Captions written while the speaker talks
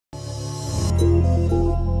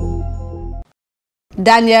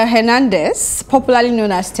Daniel Hernandez, popularly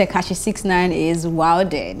known as 6ix9ine, is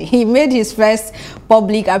wilded. He made his first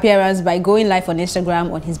public appearance by going live on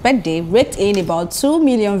Instagram on his birthday, raked in about 2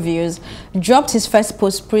 million views, dropped his first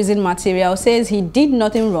post-prison material, says he did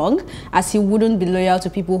nothing wrong as he wouldn't be loyal to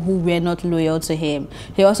people who were not loyal to him.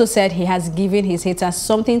 He also said he has given his haters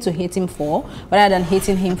something to hate him for, rather than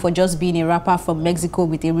hating him for just being a rapper from Mexico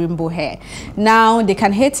with a rainbow hair. Now they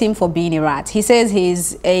can hate him for being a rat. He says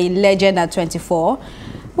he's a legend at 24.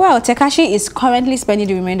 Well, Tekashi is currently spending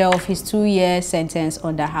the remainder of his 2-year sentence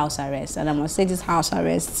under house arrest. And I must say this house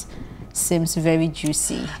arrest seems very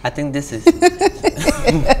juicy. I think this is... and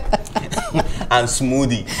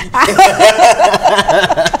smoothie.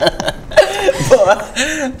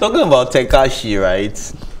 But, talking about Tekashi,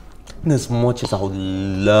 right? As much as I would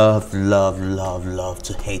love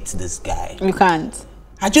to hate this guy. You can't.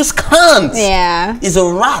 I just can't. Yeah. He's a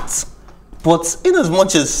rat. But in as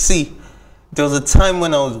much as, see, there was a time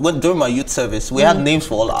when during my youth service, we had names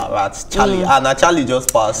for all our rats. Charlie, and Charlie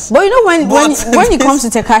just passed. But you know, when it comes to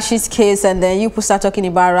Tekashi's case, and then you start talking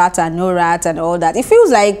about rat and no rat and all that, it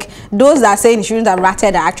feels like those that are saying he shouldn't have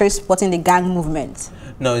ratted are actually supporting the gang movement.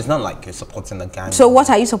 No, it's not like you're supporting the gang. So what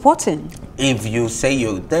are you supporting? If you say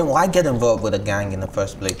then why get involved with a gang in the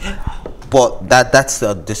first place? But that's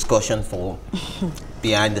a discussion for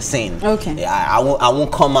behind the scene. Okay. Yeah, I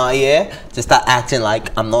won't come out here to start acting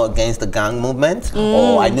like I'm not against the gang movement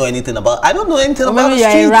or I know anything about. I don't know anything about the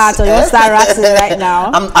streets. Maybe you're a rat or you'll start ratting right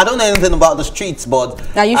now. I don't know anything about the streets,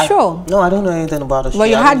 but are you sure? No, I don't know anything about the streets. But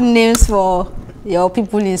you had names for your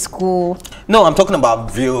people in school. No, I'm talking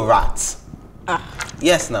about real rats.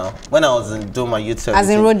 Yes, now when I was doing my youth service. As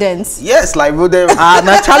in rodents. Yes, like rodents.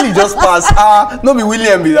 Now Charlie just passed. No, be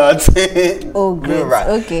William be that. Oh, great. Right.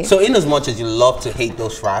 Okay. So in as much as you love to hate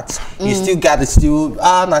those rats, you still gotta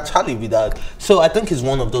now Charlie be that. So I think it's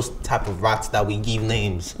one of those type of rats that we give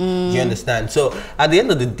names. Do you understand? So at the end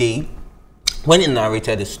of the day, when he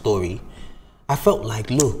narrated the story, I felt like,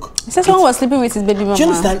 look. He said someone was sleeping with his baby mama. Do you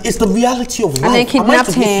understand? It's the reality of life. And they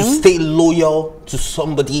kidnapped him. To stay loyal to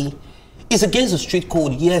somebody. It's against the street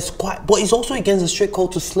code, yes, quite, but it's also against the street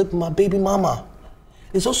code to sleep with my baby mama.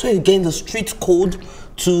 It's also against the street code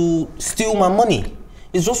to steal my money.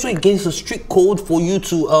 It's also against the street code for you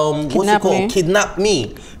to kidnap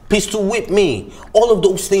me, pistol whip me, all of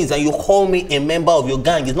those things, and you call me a member of your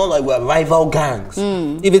gang. It's not like we're rival gangs.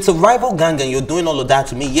 If it's a rival gang and you're doing all of that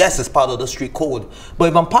to me, yes, it's part of the street code. But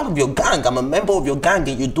if I'm part of your gang, I'm a member of your gang,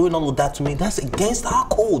 and you're doing all of that to me, that's against our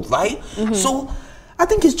code, right? So I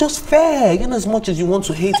think it's just fair, in as much as you want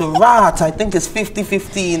to hate a rat. I think it's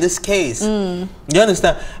 50-50 in this case. You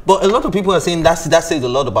understand? But a lot of people are saying that says a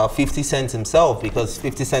lot about 50 Cent himself, because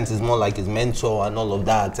 50 Cent is more like his mentor and all of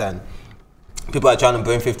that. And people are trying to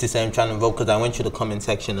bring 50 Cent, trying to vote, because I went through the comment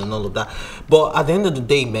section and all of that. But at the end of the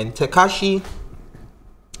day, man, Tekashi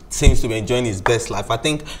seems to be enjoying his best life. I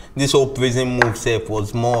think this whole prison move safe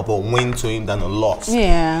was more of a win to him than a loss.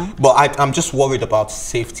 Yeah. But I'm just worried about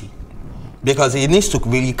safety. Because he needs to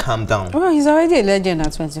really calm down. Well, he's already a legend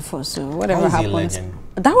at 24, so whatever happens.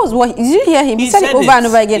 That was what, did you hear him? He said it over and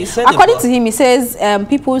over again. According to him, he says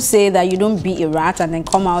people say that you don't be a rat and then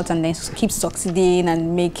come out and then keep succeeding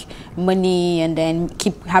and make money and then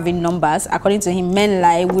keep having numbers. According to him, men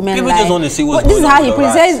lie, women lie. People just want to see what's going on. This is how he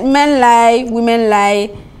puts it. He says men lie, women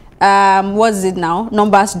lie. What is it now?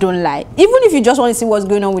 Numbers don't lie. Even if you just want to see what's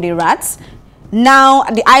going on with the rats, now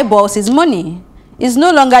the eyeballs is money. It's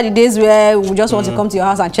no longer the days where we just want to come to your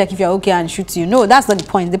house and check if you're okay and shoot you. No, that's not the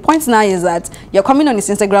point. The point now is that you're coming on his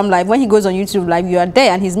Instagram live. When he goes on YouTube live, you are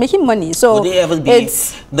there and he's making money. So would he ever be,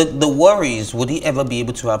 the worry is, would he ever be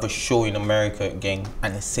able to have a show in America again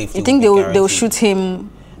and his safety? You think they'll shoot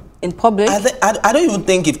him in public? I don't even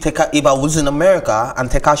think if I was in America and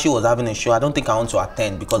Tekashi was having a show, I don't think I want to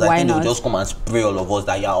attend, because I think they'll just come and spray all of us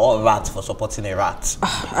that you're all rats for supporting a rat.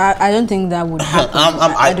 I don't think that would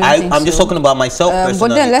happen. I'm just talking about myself personally.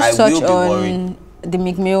 But then let's touch on the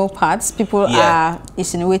Meek Mill parts. People are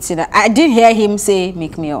insinuating that. I did hear him say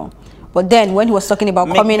Meek Mill. But then when he was talking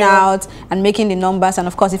about coming out and making the numbers, and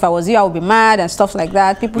of course if I was you, I would be mad and stuff like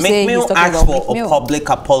that. People say he's talking about Meek Mill. asked for a public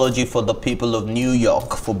apology for the people of New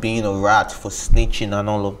York for being a rat, for snitching and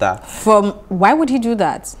all of that. Why would he do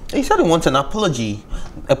that? He said he wants an apology.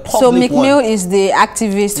 So Meek Mill is the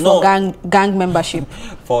activist for gang membership.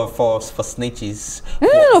 for snitches.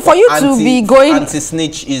 No, for you to be going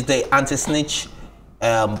anti-snitch is the anti-snitch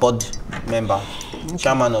board member.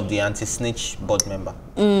 Chairman of the anti-snitch board member.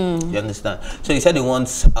 You understand? So he said he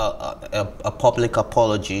wants a public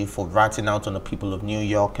apology for ratting out on the people of New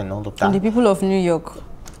York and all of that. And the people of New York.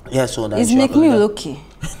 Yeah, so that It's make me okay.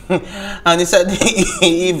 And he said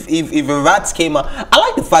if a rat came out, I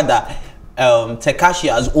like the fact that Tekashi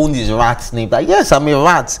has owned his rat's name. Like, yes, I'm a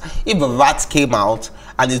rat. If a rat came out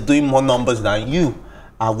and is doing more numbers than you,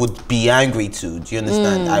 I would be angry too. Do you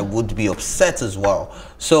understand? I would be upset as well.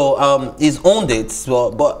 So he's owned it.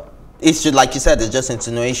 So, but it's just like you said, it's just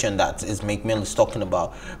insinuation that is Meek Mill is talking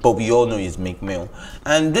about. But we all know he's Meek Mill.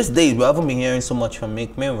 And these days we haven't been hearing so much from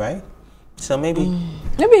Meek Mill, right? So maybe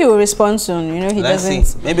he will respond soon. You know, he doesn't.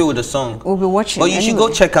 See. Maybe with the song. We'll be watching. But you should go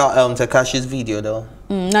check out Tekashi's video though.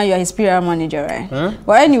 Now you're his PR manager, right?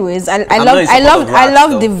 But anyways, I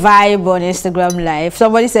love the vibe on Instagram Live.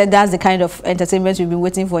 Somebody said that's the kind of entertainment we've been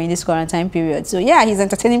waiting for in this quarantine period. So yeah, he's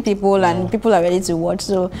entertaining people and people are ready to watch.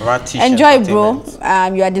 So Ratish enjoy, bro.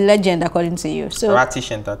 You are the legend according to you. So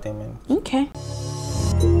Ratish Entertainment. Okay.